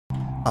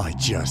I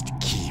just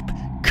keep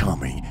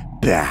coming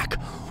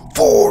back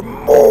for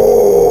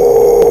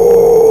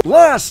more!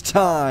 Last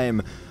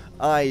time,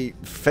 I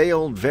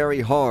failed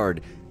very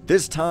hard.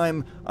 This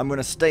time, I'm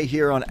gonna stay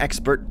here on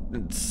expert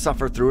and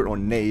suffer through it, or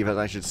knave, as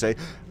I should say,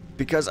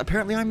 because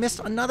apparently I missed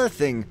another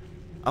thing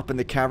up in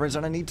the caverns,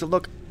 and I need to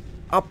look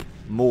up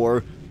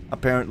more,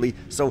 apparently.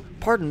 So,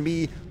 pardon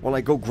me while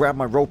I go grab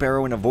my rope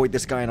arrow and avoid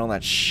this guy and all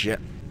that shit.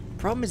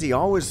 Problem is, he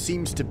always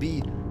seems to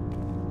be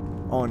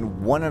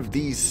on one of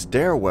these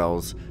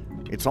stairwells.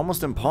 It's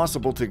almost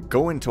impossible to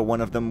go into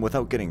one of them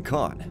without getting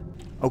caught.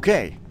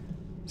 Okay,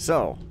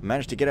 so,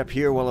 managed to get up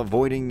here while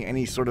avoiding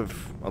any sort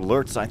of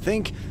alerts, I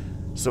think.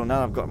 So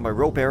now I've got my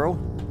rope arrow.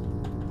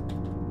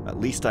 At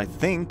least I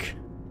think.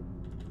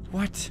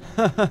 What?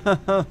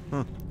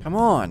 Come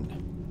on.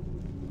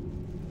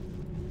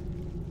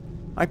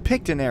 I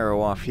picked an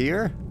arrow off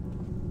here.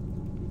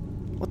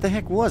 What the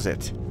heck was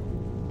it?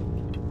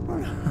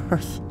 What on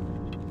earth?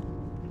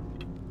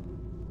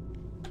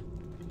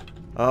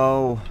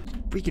 Oh,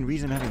 freaking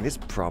reason I'm having this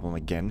problem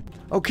again.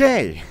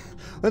 Okay,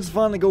 let's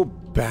finally go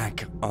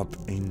back up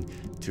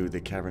into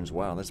the caverns.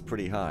 Wow, that's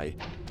pretty high.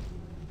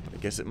 But I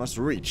guess it must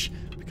reach,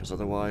 because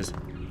otherwise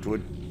it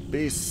would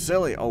be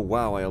silly. Oh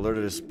wow, I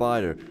alerted a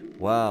spider.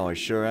 Wow, I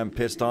sure am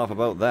pissed off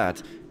about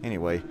that.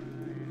 Anyway.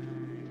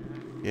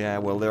 Yeah,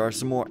 well, there are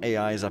some more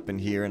AIs up in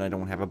here, and I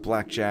don't have a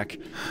blackjack.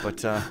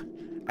 But,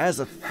 as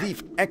a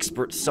thief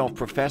expert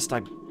self-professed,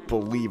 I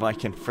believe I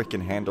can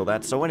frickin' handle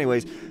that. So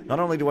anyways, not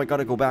only do I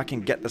gotta go back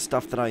and get the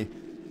stuff that I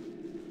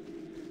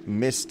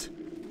missed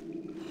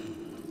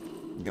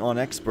on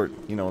expert,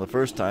 you know, the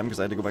first time, because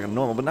I had to go back on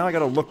normal, but now I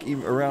gotta look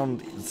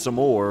around some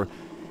more,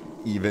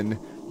 even,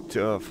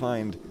 to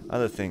find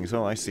other things.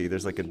 Oh, I see,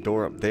 there's like a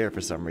door up there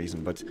for some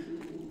reason, but,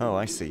 oh,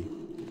 I see.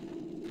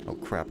 Oh,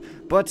 crap.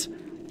 But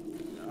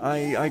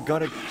I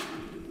gotta...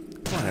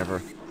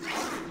 whatever.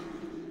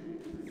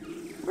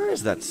 Where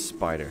is that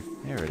spider?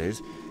 There it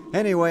is.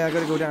 Anyway, I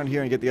gotta go down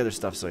here and get the other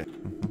stuff, so...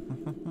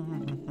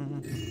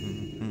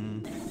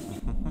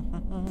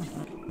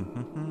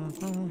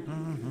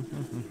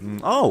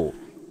 Oh!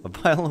 A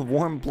vial of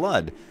warm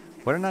blood.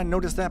 Why didn't I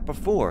notice that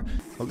before?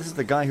 Well, this is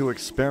the guy who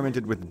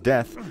experimented with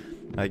death.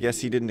 I guess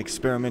he didn't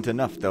experiment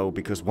enough, though,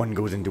 because one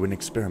goes into an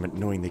experiment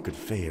knowing they could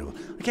fail.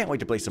 I can't wait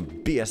to play some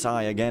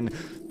BSI again,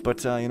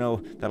 but, you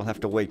know, that'll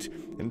have to wait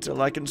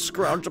until I can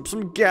scrounge up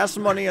some gas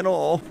money and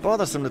all.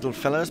 Bothersome little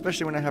fella,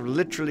 especially when I have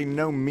literally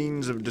no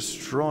means of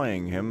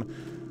destroying him.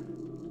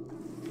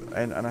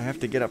 And I have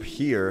to get up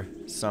here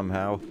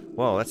somehow.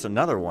 Whoa, that's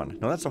another one.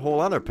 No, that's a whole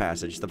other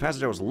passage. The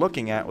passage I was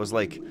looking at was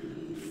like...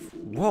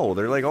 whoa,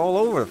 they're like all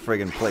over the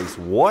friggin' place.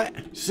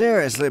 What?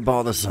 Seriously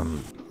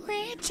bothersome.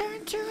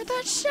 Return to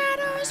the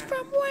shadows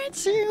from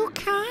whence you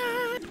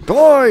come.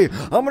 Boy,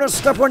 I'm gonna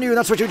step on you.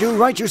 That's what you do,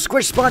 right? You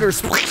squish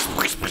spiders.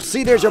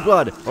 See, there's your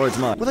blood. Or it's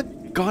mine. What the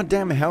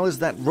goddamn hell is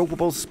that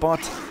ropeable spot?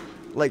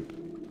 Like,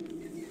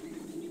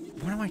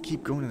 why do I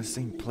keep going to the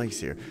same place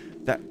here?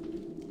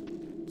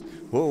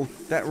 Whoa,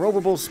 that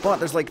ropeable spot,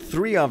 there's like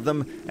 3 of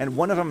them, and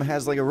one of them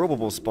has like a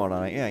ropeable spot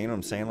on it. Yeah, you know what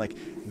I'm saying? Like,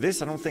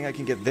 this, I don't think I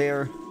can get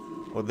there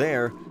or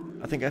there.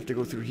 I think I have to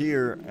go through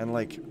here and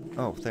like,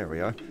 oh, there we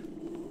are.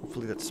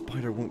 Hopefully that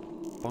spider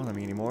won't bother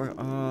me anymore.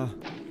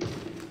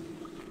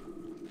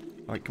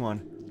 Alright, come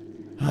on.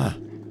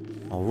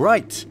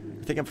 Alright!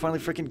 I think I'm finally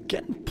freaking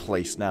getting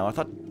place now. I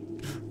thought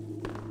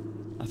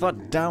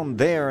down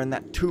there in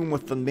that tomb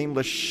with the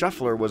nameless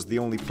shuffler was the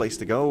only place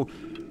to go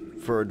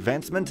for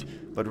advancement,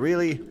 but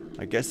really,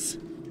 I guess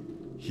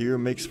here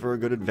makes for a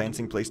good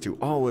advancing place too.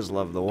 Always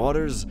love the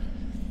waters.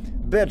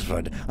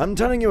 Bedford, I'm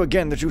telling you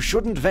again that you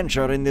shouldn't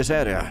venture in this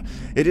area.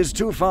 It is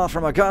too far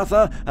from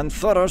Agartha, and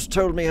Thoros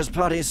told me his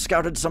party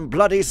scouted some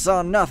bloody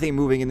Sarnathi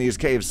moving in these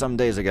caves some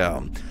days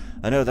ago.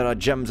 I know there are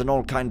gems and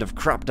all kind of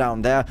crap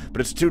down there, but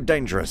it's too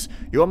dangerous.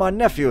 You are my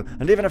nephew,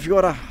 and even if you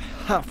are a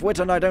half-wit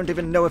and I don't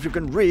even know if you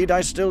can read,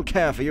 I still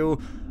care for you.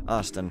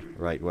 Austin.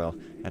 Right, well,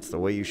 that's the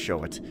way you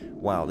show it.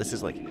 Wow, this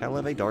is like hell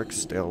of a dark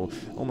still.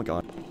 Oh my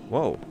god.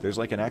 Whoa, there's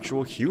like an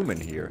actual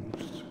human here.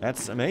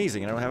 That's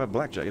amazing. I don't have a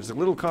blackjack. It's a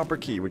little copper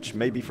key, which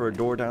may be for a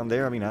door down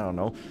there. I mean, I don't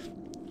know.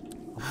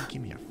 Oh,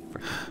 give me a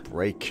freaking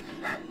break.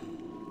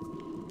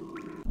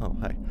 Oh,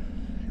 hi.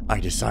 I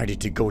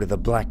decided to go to the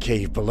black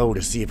cave below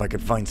to see if I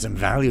could find some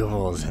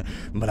valuables,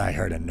 but I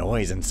heard a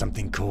noise and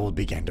something cold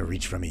began to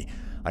reach for me.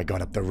 I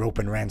got up the rope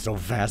and ran so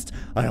fast,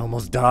 I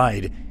almost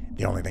died.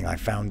 The only thing I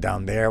found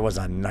down there was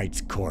a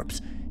knight's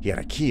corpse. He had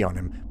a key on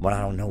him, but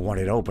I don't know what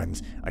it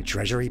opens. A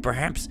treasury,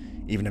 perhaps?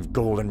 Even if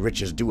gold and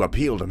riches do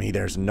appeal to me,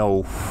 there's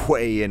no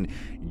way in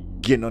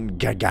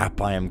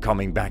Ginnungagap I am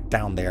coming back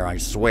down there, I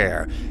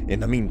swear. In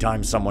the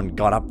meantime, someone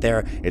got up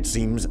there, it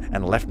seems,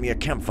 and left me a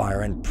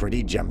campfire and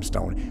pretty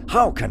gemstone.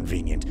 How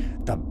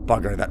convenient. The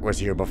bugger that was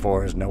here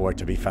before is nowhere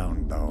to be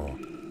found, though.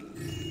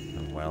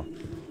 Oh, well.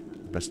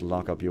 Best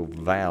lock up your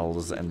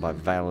vals, and by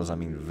vals I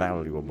mean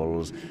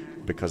valuables,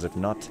 because if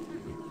not,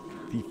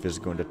 the thief is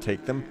going to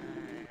take them.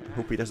 I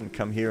hope he doesn't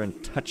come here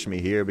and touch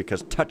me here,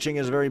 because touching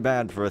is very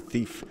bad for a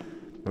thief.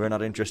 We're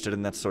not interested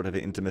in that sort of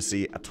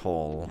intimacy at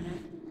all.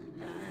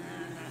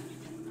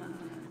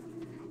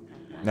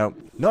 No,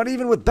 not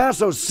even with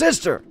Basso's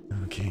sister!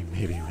 Okay,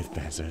 maybe with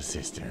Basso's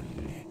sister.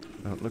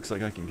 Well, it looks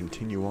like I can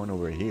continue on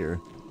over here.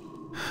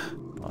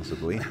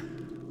 Possibly.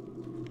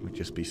 Would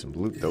just be some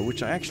loot, though,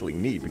 which I actually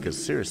need,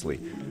 because seriously...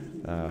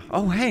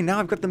 oh, hey, now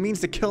I've got the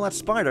means to kill that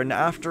spider, and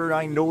after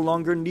I no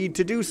longer need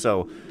to do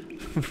so.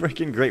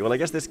 Freaking great. Well, I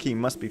guess this key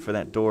must be for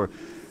that door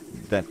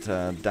that,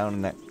 down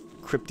in that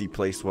crypty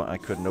place what I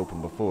couldn't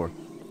open before.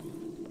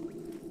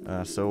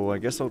 So I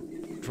guess I'll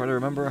try to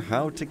remember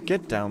how to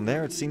get down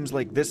there. It seems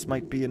like this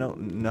might be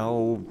an...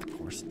 No, of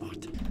course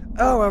not.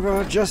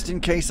 However, just in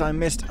case I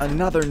missed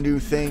another new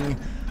thing,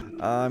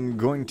 I'm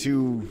going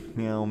to,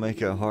 you know,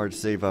 make a hard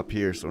save up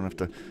here so I don't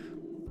have to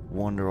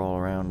wander all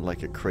around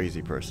like a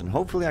crazy person.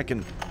 Hopefully I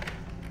can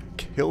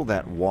kill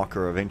that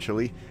walker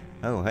eventually.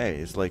 Oh, hey,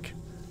 it's like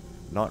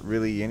not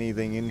really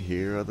anything in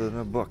here other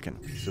than a book and a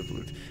piece of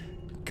loot.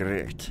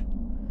 Great.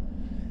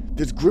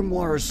 This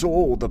grimoire is so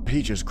old the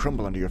pages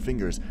crumble under your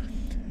fingers.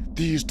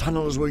 These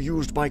tunnels were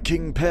used by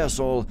King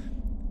Pearsall.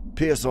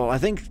 I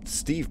think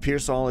Steve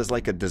Pearsall is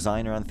like a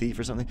designer on Thief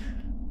or something.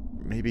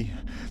 Maybe.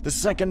 The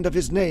second of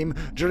his name,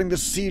 during the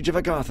siege of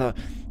Agartha,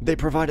 they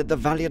provided the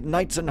valiant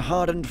knights and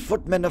hardened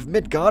footmen of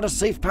Midgard a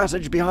safe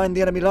passage behind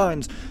the enemy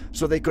lines,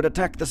 so they could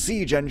attack the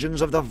siege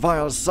engines of the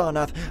vile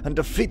Sarnath and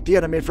defeat the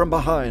enemy from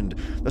behind.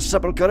 The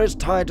sepulchre is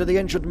tied to the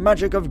ancient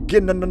magic of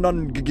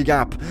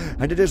Ginnungagap,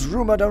 and it is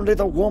rumored only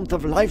the warmth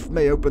of life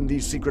may open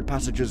these secret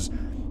passages.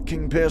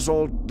 King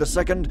Pearsall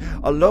II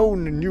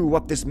alone knew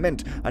what this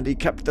meant, and he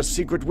kept the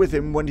secret with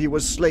him when he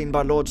was slain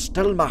by Lord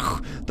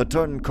Stelmach, the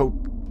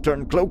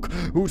Turncloak,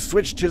 who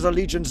switched his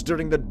allegiance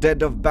during the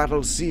dead of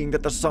battle, seeing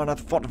that the Sarnath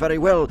fought very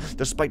well,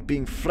 despite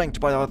being flanked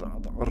by a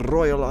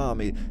royal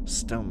army.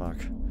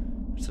 Stelmach.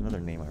 It's another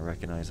name I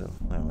recognize. Oh,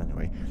 well,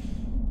 anyway.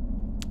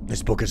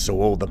 This book is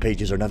so old the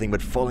pages are nothing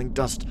but falling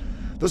dust.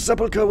 The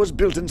sepulchre was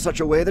built in such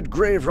a way that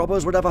grave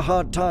robbers would have a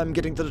hard time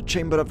getting to the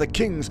chamber of the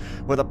kings,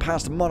 where the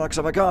past monarchs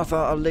of Agartha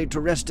are laid to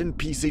rest in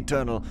peace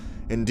eternal.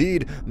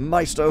 Indeed,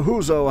 Meister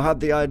Huzo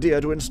had the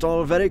idea to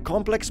install very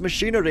complex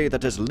machinery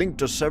that is linked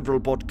to several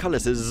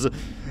portcullises,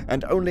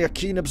 and only a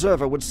keen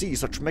observer would see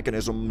such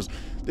mechanisms.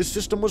 This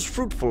system was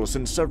fruitful,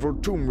 since several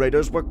tomb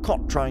raiders were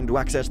caught trying to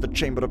access the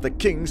chamber of the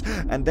kings,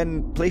 and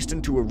then placed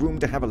into a room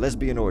to have a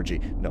lesbian orgy.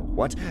 No,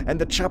 what? And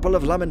the chapel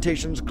of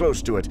lamentations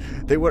close to it.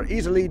 They were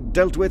easily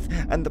dealt with,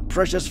 and the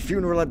precious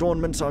funeral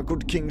adornments our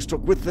good kings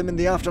took with them in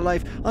the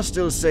afterlife are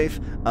still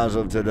safe as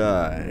of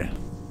today.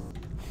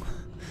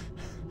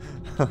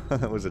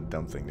 That was a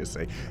dumb thing to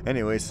say.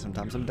 Anyways,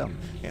 sometimes I'm dumb.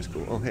 Yeah, it's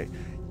cool. Oh, hey.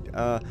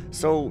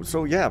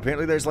 So yeah,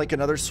 apparently there's like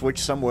another switch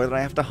somewhere that I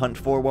have to hunt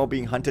for while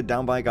being hunted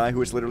down by a guy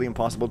who is literally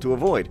impossible to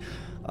avoid.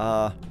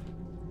 That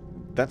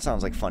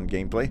sounds like fun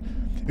gameplay.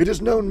 It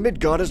is known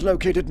Midgard is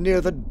located near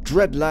the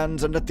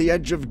Dreadlands and at the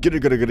edge of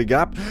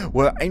Ginnungagap,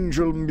 where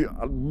Angel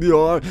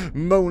Muir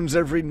moans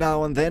every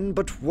now and then,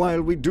 but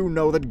while we do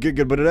know that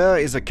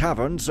Ginnungagap is a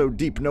cavern so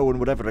deep no one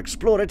would ever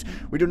explore it,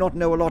 we do not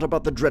know a lot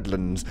about the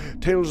Dreadlands.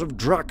 Tales of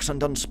drakes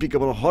and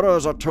unspeakable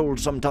horrors are told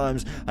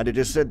sometimes, and it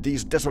is said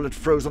these desolate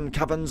frozen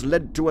caverns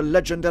led to a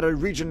legendary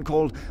region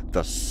called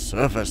the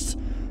Surface.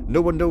 No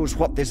one knows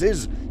what this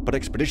is, but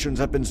expeditions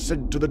have been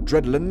sent to the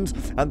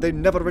Dreadlands, and they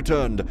never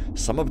returned.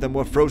 Some of them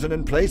were frozen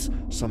in place,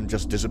 some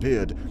just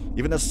disappeared.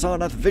 Even the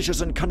Sarnath,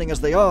 vicious and cunning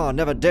as they are,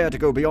 never dare to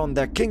go beyond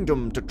their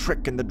kingdom to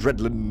trek in the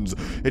Dreadlands.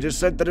 It is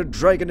said that a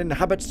dragon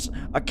inhabits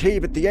a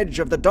cave at the edge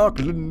of the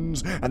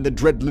Darklands and the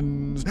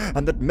Dreadlands,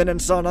 and that men and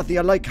Sarnathi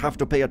alike have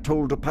to pay a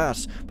toll to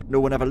pass, but no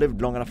one ever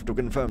lived long enough to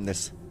confirm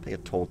this. Pay a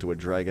toll to a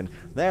dragon.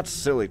 That's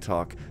silly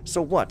talk.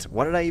 So what?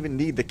 Why did I even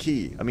need the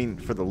key? I mean,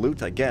 for the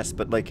loot, I guess,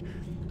 but like...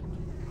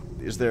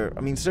 Is there, I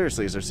mean,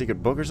 seriously, is there a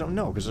secret book or something?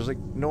 No, because there's, like,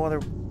 no other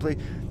place.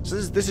 So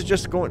this is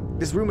just going,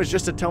 this room is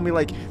just to tell me,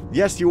 like,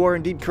 yes, you are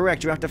indeed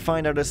correct. You have to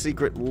find out a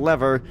secret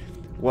lever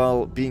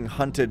while being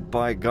hunted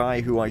by a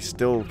guy who I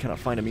still cannot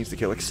find a means to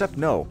kill. Except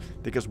no,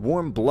 because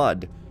warm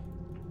blood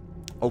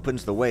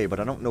opens the way, but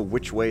I don't know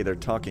which way they're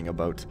talking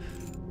about.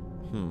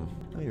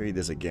 Let me read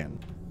this again.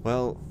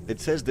 Well, it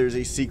says there's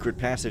a secret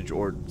passage,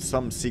 or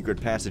some secret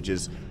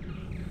passages.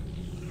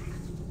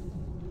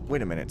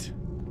 Wait a minute.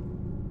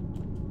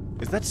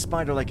 Is that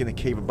spider like in the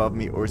cave above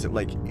me, or is it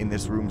like in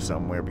this room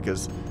somewhere?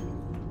 Because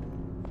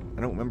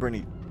I don't remember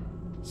any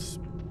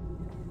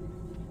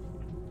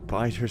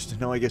spiders.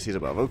 No, I guess he's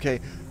above. Okay.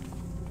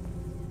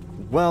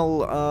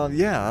 Well,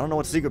 yeah, I don't know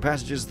what secret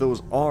passages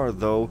those are,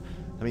 though.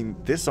 I mean,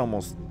 this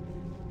almost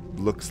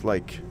looks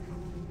like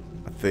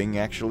a thing,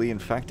 actually. In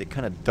fact, it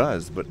kind of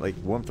does, but like,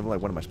 warmth of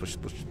light, what am I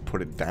supposed to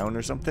put it down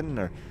or something?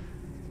 Or...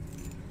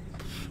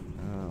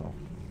 Oh.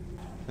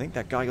 I think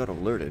that guy got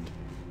alerted.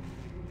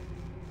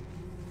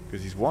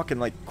 Because he's walking,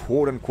 like,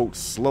 quote-unquote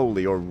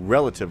slowly, or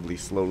relatively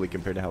slowly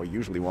compared to how he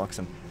usually walks,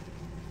 and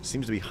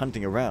seems to be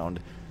hunting around.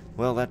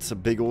 Well, that's a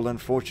big old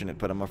unfortunate,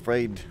 but I'm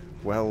afraid,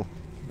 well,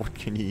 what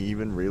can you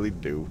even really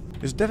do?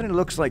 This definitely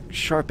looks like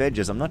sharp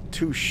edges. I'm not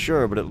too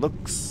sure, but it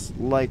looks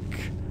like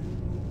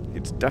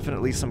it's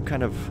definitely some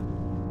kind of...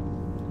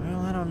 Well,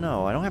 I don't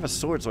know. I don't have a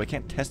sword, so I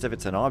can't test if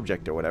it's an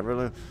object or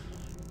whatever.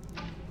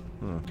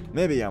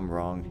 Maybe I'm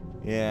wrong.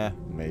 Yeah,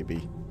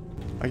 maybe.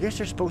 I guess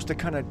you're supposed to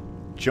kind of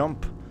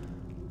jump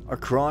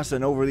across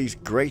and over these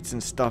grates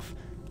and stuff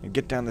and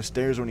get down the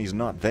stairs when he's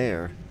not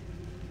there.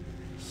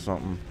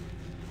 Something.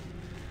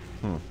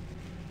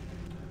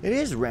 It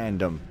is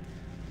random.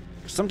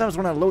 Sometimes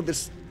when I load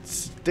this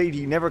state,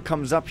 he never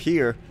comes up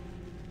here.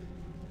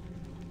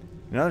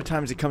 And other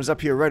times he comes up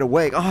here right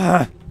away.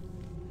 Ah!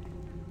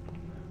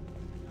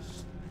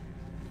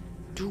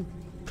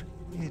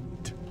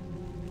 Stupid.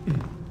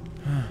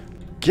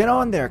 Get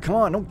on there, come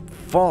on, don't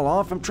fall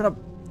off. I'm trying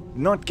to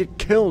not get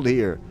killed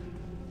here.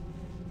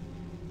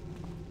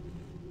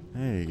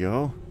 There you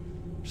go.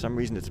 For some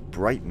reason it's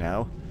bright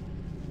now.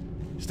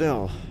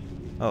 Still.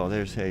 Oh,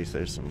 there's Hayes,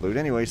 there's some loot.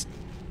 Anyways,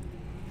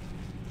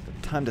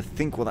 time to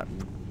think while that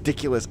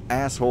ridiculous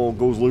asshole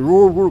goes like,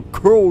 oh, I'm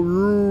gonna kill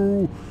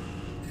you.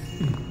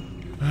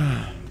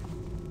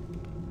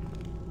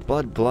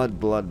 Blood, blood,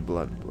 blood,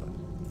 blood, blood.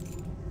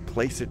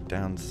 Place it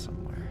down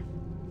somewhere.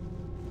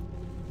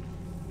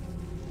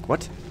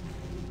 What?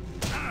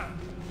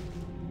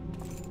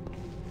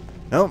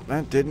 Nope,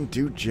 that didn't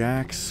do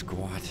jack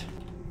squat.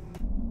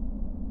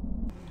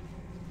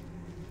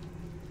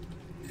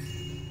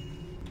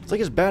 It's like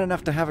it's bad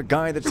enough to have a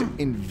guy that's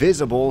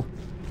invisible,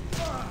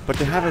 but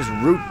to have his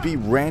route be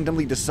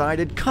randomly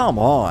decided? Come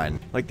on!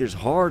 Like there's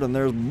hard and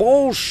there's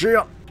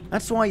bullshit!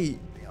 That's why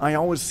I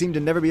always seem to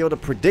never be able to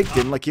predict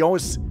him. Like he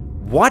always...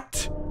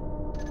 What?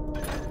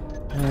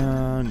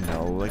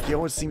 No. Like he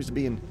always seems to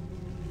be in...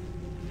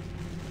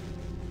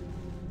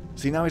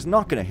 See, now he's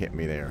not gonna hit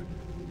me there.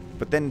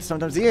 But then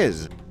sometimes he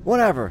is.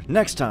 Whatever.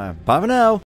 Next time. Bye for now.